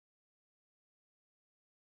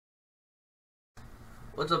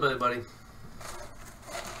What's up, everybody?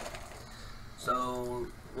 So,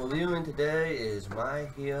 what we're doing today is My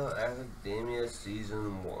Hero Academia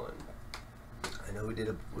Season 1. I know we did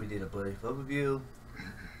a brief overview.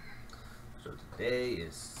 So today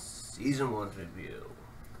is Season 1 review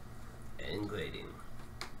and grading.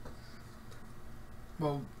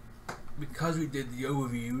 Well, because we did the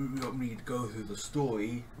overview, we don't need to go through the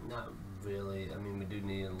story. Not really. I mean, we do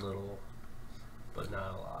need a little, but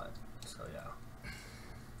not a lot. So yeah.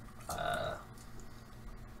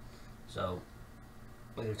 So,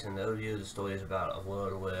 like I said in the overview, the story is about a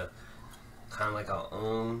world where, kind of like our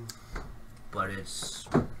own, but it's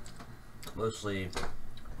mostly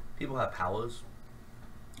people have powers.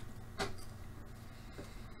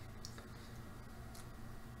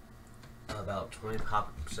 About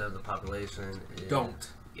 20% of the population is, Don't.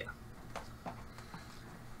 Yeah.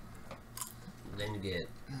 Then you get,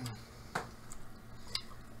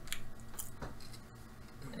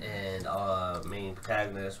 and our main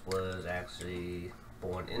protagonist was actually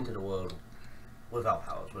born into the world without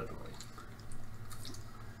powers originally.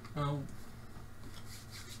 And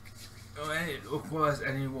of course,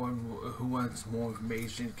 anyone who wants more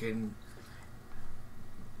information can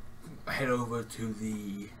head over to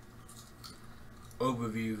the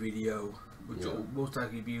overview video, which will most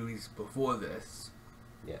likely be released before this.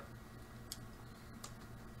 Yeah.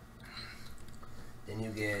 Then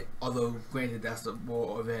you get, Although, granted, that's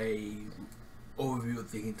more of a overview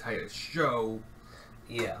of the entire show,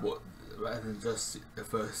 yeah, rather than just the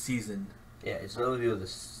first season. yeah, it's an overview of the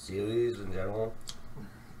series in general.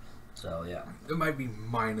 So yeah, There might be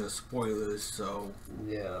minor spoilers, so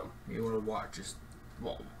yeah, you want to watch, just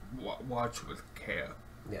watch with care.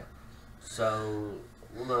 yeah. So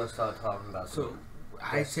we're gonna start talking about. So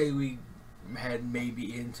I say we head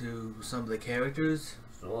maybe into some of the characters.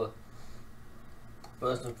 So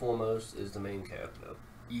first and foremost is the main character,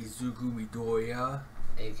 Izuku Midoriya.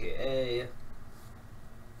 aka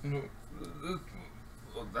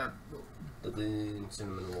That the Green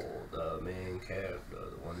Cinnamon Roll, the main character,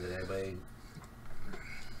 the one that everybody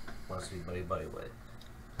wants to be buddy with.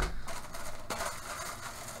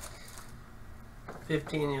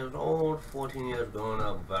 15 years old, 14 years growing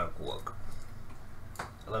up without work.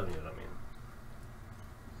 11 years,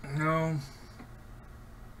 I mean. no.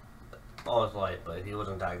 All his life, but he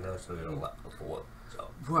wasn't diagnosed with it before, so.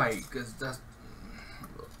 Right, because that's.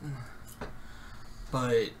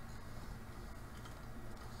 But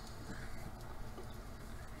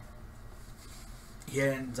he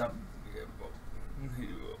ends up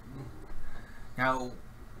now.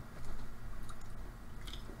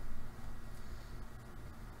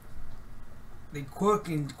 The quirk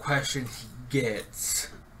in question he gets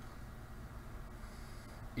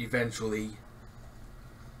eventually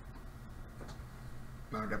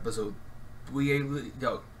around episode 3,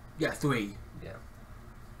 no, yeah, 3. Yeah.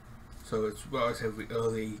 So it's relatively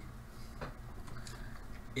early.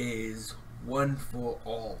 Is one for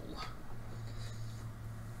all.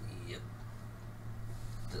 Yep.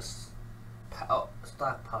 This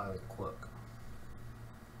stockpile quirk.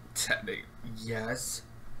 Technically, yes.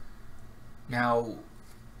 Now,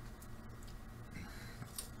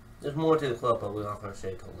 There's more to the quirk, but we're not going to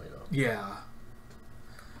say it till later. yeah.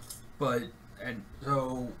 But, and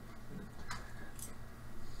so,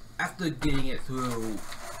 after getting it through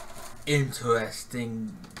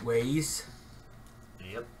interesting ways,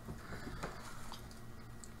 Yep.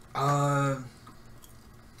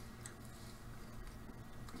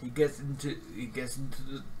 he gets into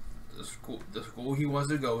the school he wants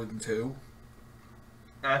to go into.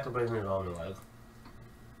 After breaking his arm and leg.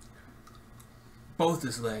 Both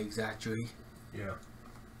his legs, actually. Yeah.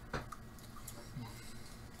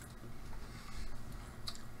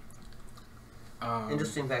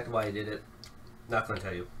 Interesting fact of why he did it. Not going to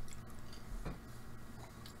tell you.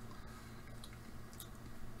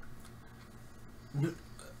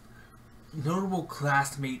 Notable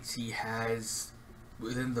classmates he has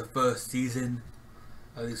within the first season,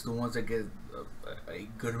 at least the ones that get a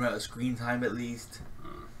good amount of screen time at least.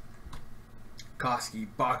 Koski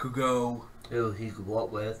Bakugo, Who he grew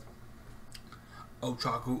up with.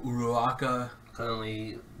 Ochaku Uraraka,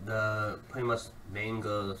 Currently, the pretty much main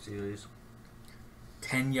girl of the series.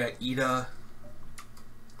 Tenya Ida,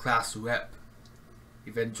 class rep.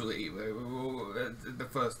 Eventually, the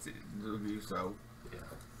first review, so. Yeah.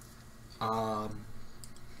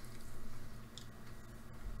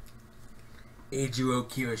 Eijiro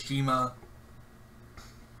Kirishima,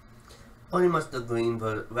 Pretty much the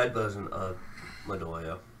red version of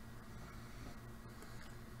Midoriya.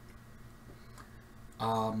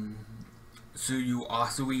 Tsuyu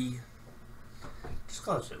Asui, Just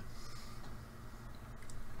call it Sue.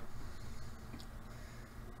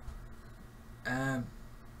 Um,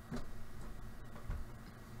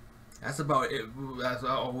 that's about it. That's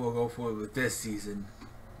all we'll go for with this season.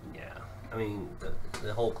 Yeah, I mean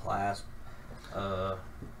the whole class.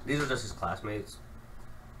 These are just his classmates.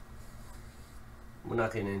 We're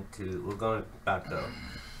not getting into. We're going back though.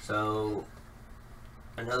 So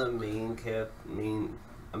another main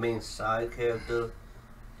side character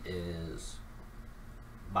is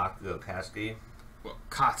Bakugo Katsuki. Well,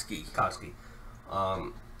 Katsuki. Katsuki.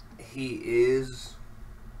 He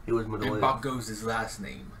was Midoriya. And Bakugo's his last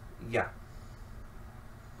name. Yeah.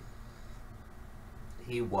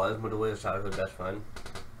 He was Midoriya's childhood best friend.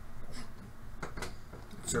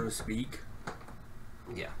 So to speak.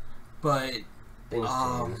 Yeah. But Things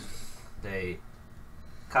change.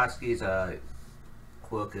 Katsuki's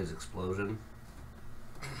quirk is explosion.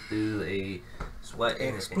 Through a sweat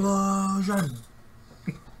explosion.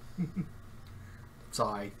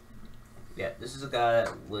 Sorry. Yeah, this is a guy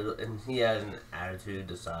and he has an attitude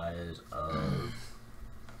the size of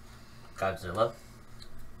Godzilla.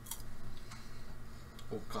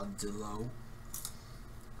 Or Godzilla.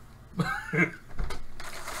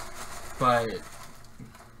 But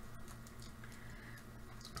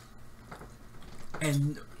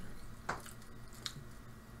and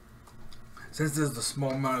since there's a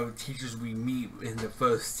small amount of teachers we meet in the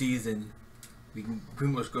first season, we can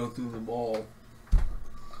pretty much go through them all.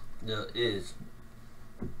 There is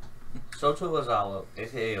Soto Ozawa,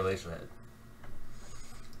 aka Eraserhead.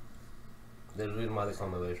 There's a reason why they call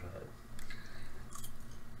him Eraserhead.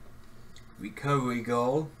 Recovery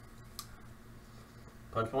Girl.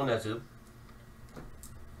 Punchable Nezu.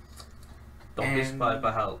 Don't be surprised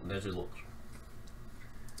by how Nezu looks.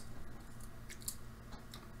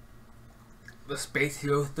 The Space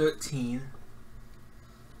Hero 13.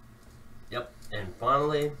 Yep. And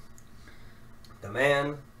finally, the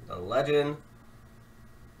man, the legend,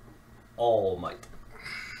 All Might.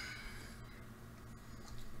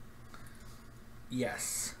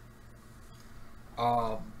 Yes.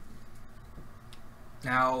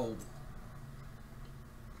 Now,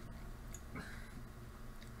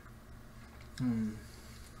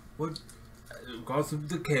 what? Gone through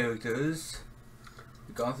the characters.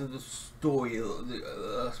 Gone through the story.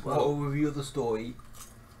 The small overview of the story.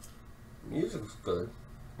 Music's good.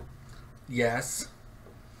 Yes.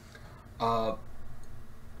 The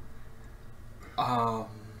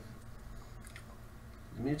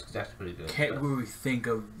music's actually pretty good. Can't really think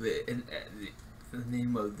of the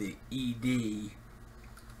name of the ED,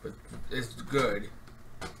 but it's good.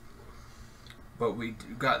 But we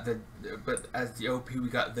got but as the OP we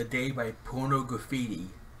got The Day by Porno Graffiti.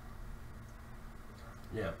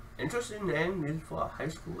 Yeah. Interesting name used for a high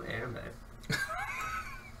school anime.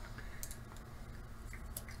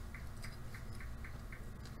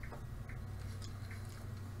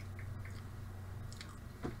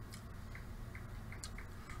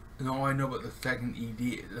 And all I know about the second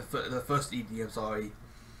ED, the first ED, I'm sorry,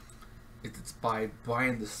 it's by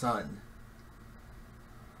Brian the Sun.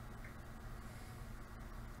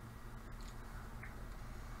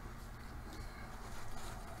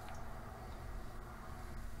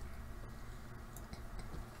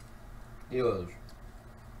 Heroes.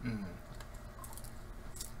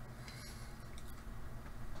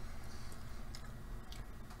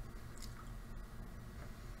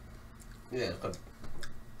 Yeah, it's good.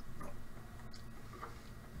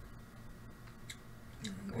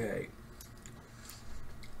 Okay.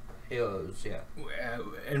 Heroes, yeah.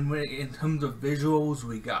 And in terms of visuals,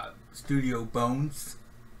 we got Studio Bones.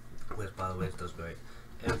 Which, by the way, does great.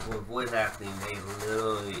 And for voice acting, they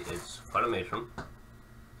literally, it's Funimation.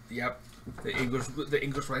 Yep. The English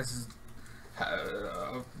rights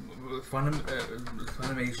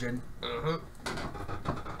Funimation,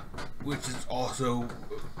 which is also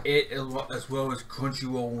it as well as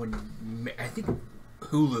Crunchyroll and I think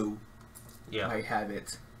Hulu. Yeah. Might have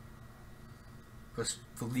it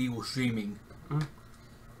for legal streaming.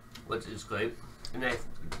 Which is great. And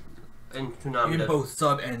Toonami in both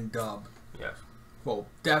sub and dub. Yes. Well,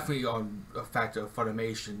 definitely on a factor of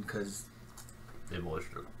Funimation because they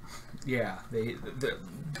voiced it. Yeah,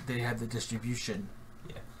 they have the distribution.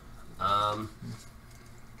 Yeah.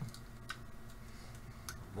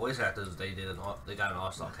 Voice actors, they got an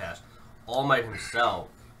all-star cast. All Might himself.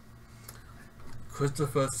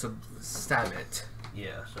 Christopher Sabat.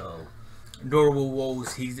 Yeah. So. Notable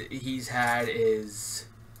roles he's had is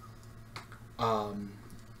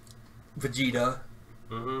Vegeta.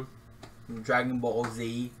 Dragon Ball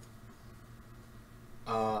Z.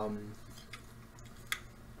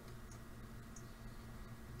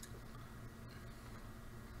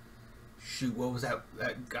 Shoot, what was that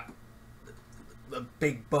guy? the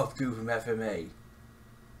big buff dude from FMA.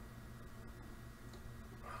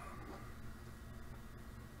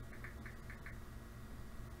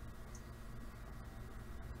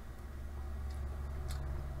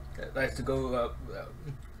 That likes to go.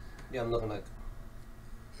 Yeah, I'm looking like.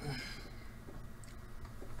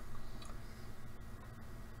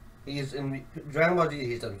 He's in Dragon Ball Z.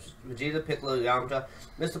 He's done Vegeta, Piccolo, Yamcha,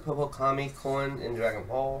 Mr. Purple, Kami, Corn in Dragon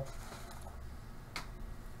Ball.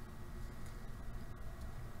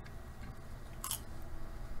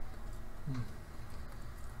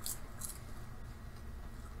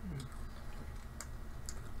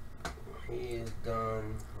 He's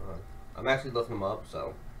done. I'm actually looking him up,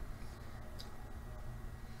 so.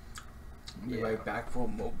 Yeah. Right back.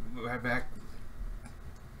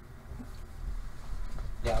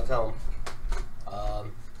 Yeah, I'll tell him.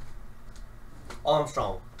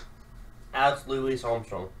 Armstrong. Alex Louis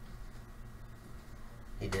Armstrong.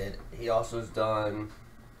 He did. He also has done.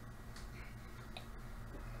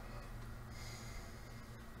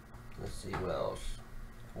 Let's see what else.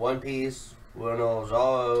 One Piece, Bruno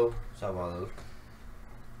Zorro, some others.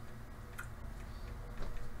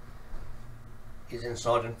 He's in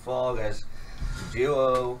Sergeant Frog as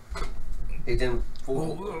Duo. He's in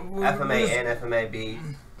full FMA and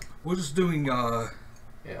FMAB. We're just doing Yeah.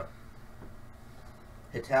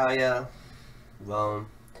 Hitalia, Rome,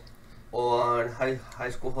 on High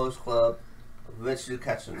School Host Club, Ritsu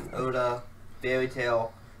Katsun Oda, Fairy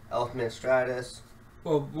Tail, Elfman Stratus.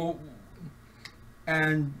 well,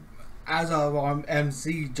 and as our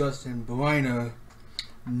MC Justin Briner,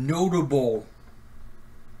 notable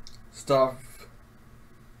stuff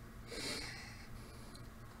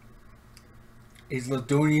is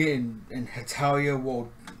Ladonia and Hitalia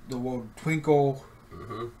the World Twinkle.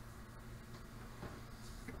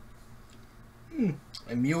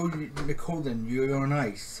 Emil Nicholden, you're on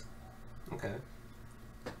ice. Okay.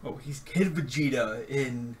 Oh, he's Kid Vegeta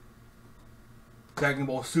in Dragon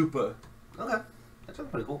Ball Super. Okay. That sounds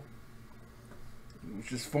pretty cool.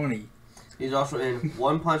 Which is funny. He's also in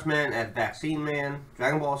One Punch Man as Vaccine Man,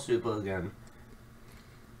 Dragon Ball Super again,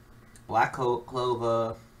 Black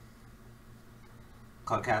Clover,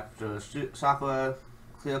 Card Capture Sakura,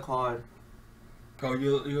 Clear Card. Oh,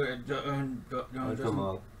 you're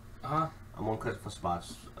From huh? I'm on Christopher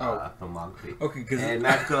Spots Oh. from Moncrief. Okay, because And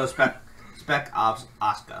Magical Spec Ops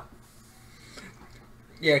Oscar.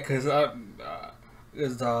 yeah, because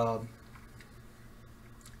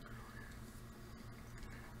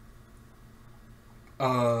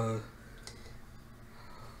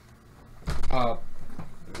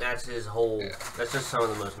That's his whole. That's just some of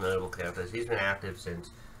the most notable characters. He's been active since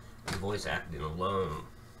voice acting alone.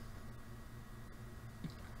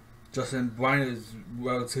 Justin Briner is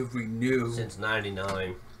relatively new. Since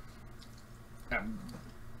 '99. And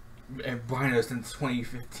Briner since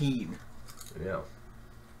 2015. Yeah.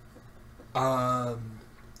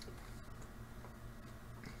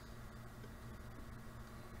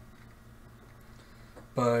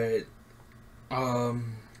 But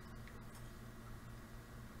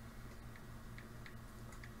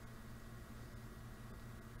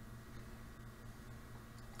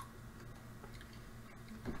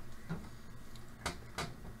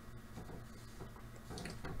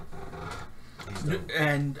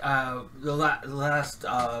and the last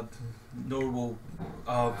notable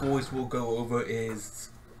voice we'll go over is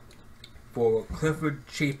for Clifford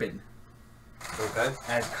Chapin Okay.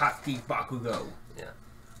 as Katsuki Bakugo.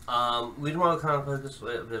 We want to kind of focus a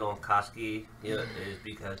little bit on Koski here is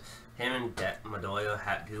because him and Midoriya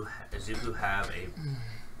Izuku have a.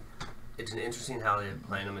 It's an interesting how they're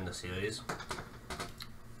playing them in the series.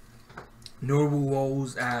 Notable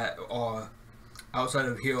roles are outside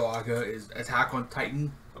of Hero Arca is Attack on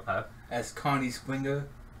Titan Okay. as Connie Springer,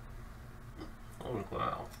 Oh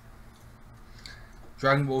wow.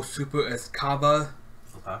 Dragon Ball Super as Kaba,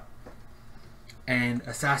 Okay. and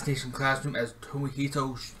Assassination Classroom as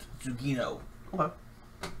Tomohito Tsugino. Okay.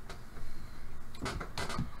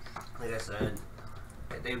 Like I said,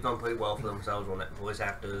 they've done pretty well for themselves on that voice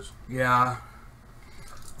actors. Yeah.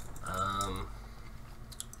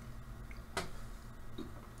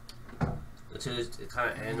 The series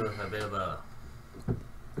kind of ended with a bit of a.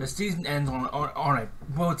 The season ends on a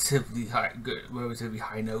relatively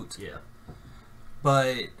high note, Yeah.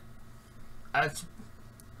 but I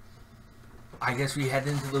guess we head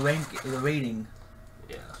into the rating.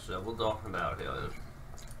 Yeah. So we'll talk about it.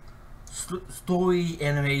 Story,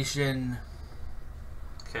 animation,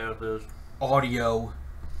 Characters audio,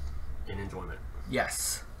 and enjoyment.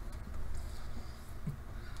 yes.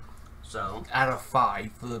 So Out of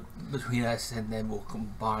 5 between us, and then we'll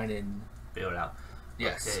combine and figure it out.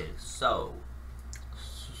 yes. Okay. So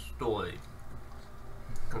story.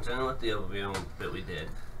 Considering with the overview that we did,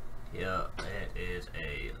 here it is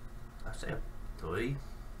I'd say a 3.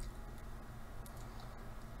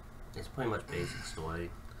 It's pretty much basic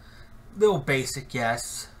story. Little basic,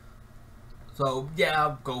 yes. So yeah,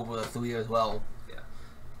 I'll go with a 3 as well. Yeah,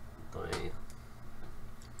 3.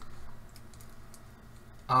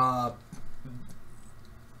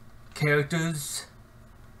 Characters.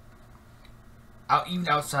 Even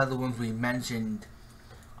outside the ones we mentioned,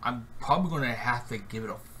 I'm probably gonna have to give it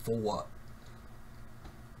a 4.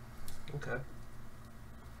 Okay.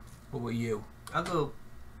 What about you? I'll go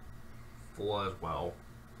 4 as well.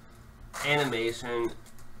 Animation,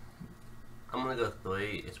 I'm gonna go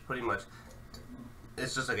 3. It's pretty much,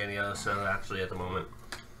 it's just like any other show actually at the moment.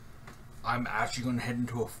 I'm actually gonna head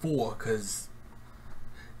into a 4 because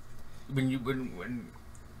when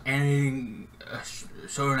animating a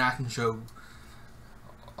show and action show,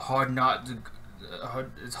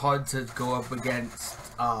 it's hard to go up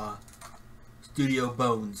against Studio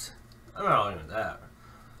Bones. I'm not arguing with that.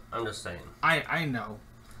 I'm just saying. I know.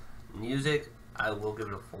 Music, I will give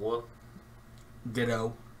it a 4.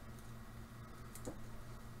 Ditto.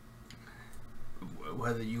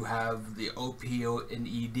 Whether you have the OP and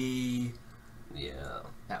ED, Yeah.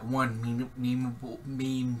 that one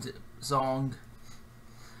memed song,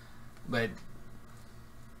 but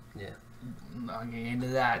Yeah. I'm not getting into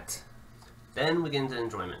that. Then we get into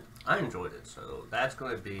enjoyment. I enjoyed it, so that's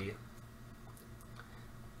gonna be.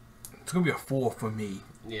 It's gonna be a 4 for me.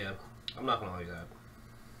 Yeah, I'm not gonna argue that.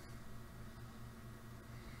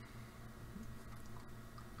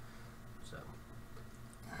 So,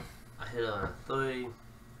 I hit a 3.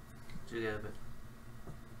 Did you get it?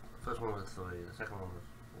 First one was 3. The second one was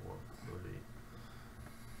 4. 3.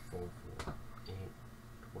 4. 4. 8.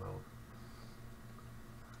 12.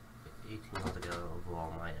 18 altogether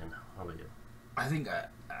overall on my end. How about you? I think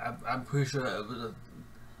I'm pretty sure it was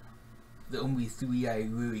the only 3 I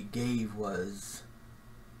really gave was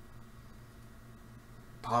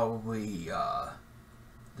probably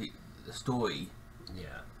the story.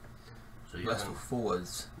 Yeah. So The you rest have, were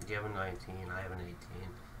 4s. you have a 19, I have an 18.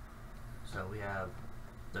 So we have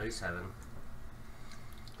 37.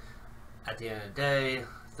 At the end of the day,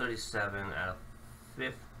 37 out of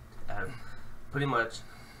 50. Pretty much,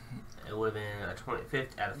 it would have been a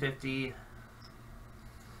 25th out of 50.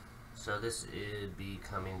 So this would be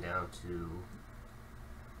coming down to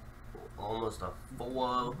almost a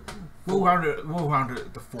 4. We'll round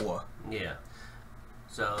it to 4. Yeah.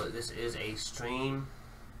 So this is a stream,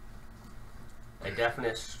 a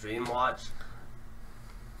definite stream watch.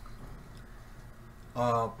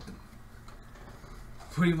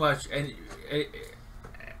 Pretty much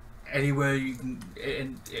anywhere you can,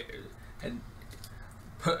 and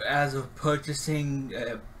as of purchasing,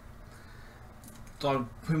 on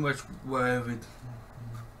pretty much wherever.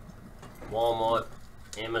 Walmart,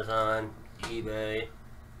 Amazon, eBay,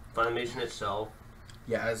 Funimation itself.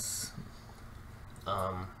 Yes.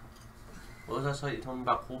 What was that site you told me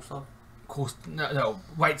about? Cool Stuff? No,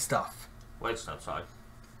 White Stuff. White Stuff, sorry.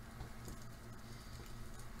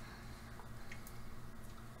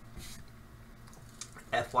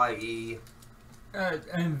 FYE.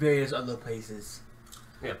 And various other places.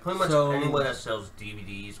 Yeah, pretty much So- anywhere that sells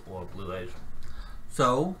DVDs or Blu-rays.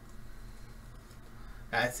 So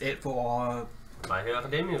that's it for our My Hero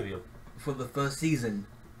Academia review. for the first season,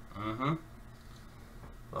 Mm-hmm.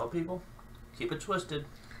 Well, people, keep it twisted.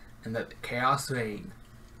 and let the chaos reign.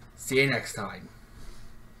 See you next time.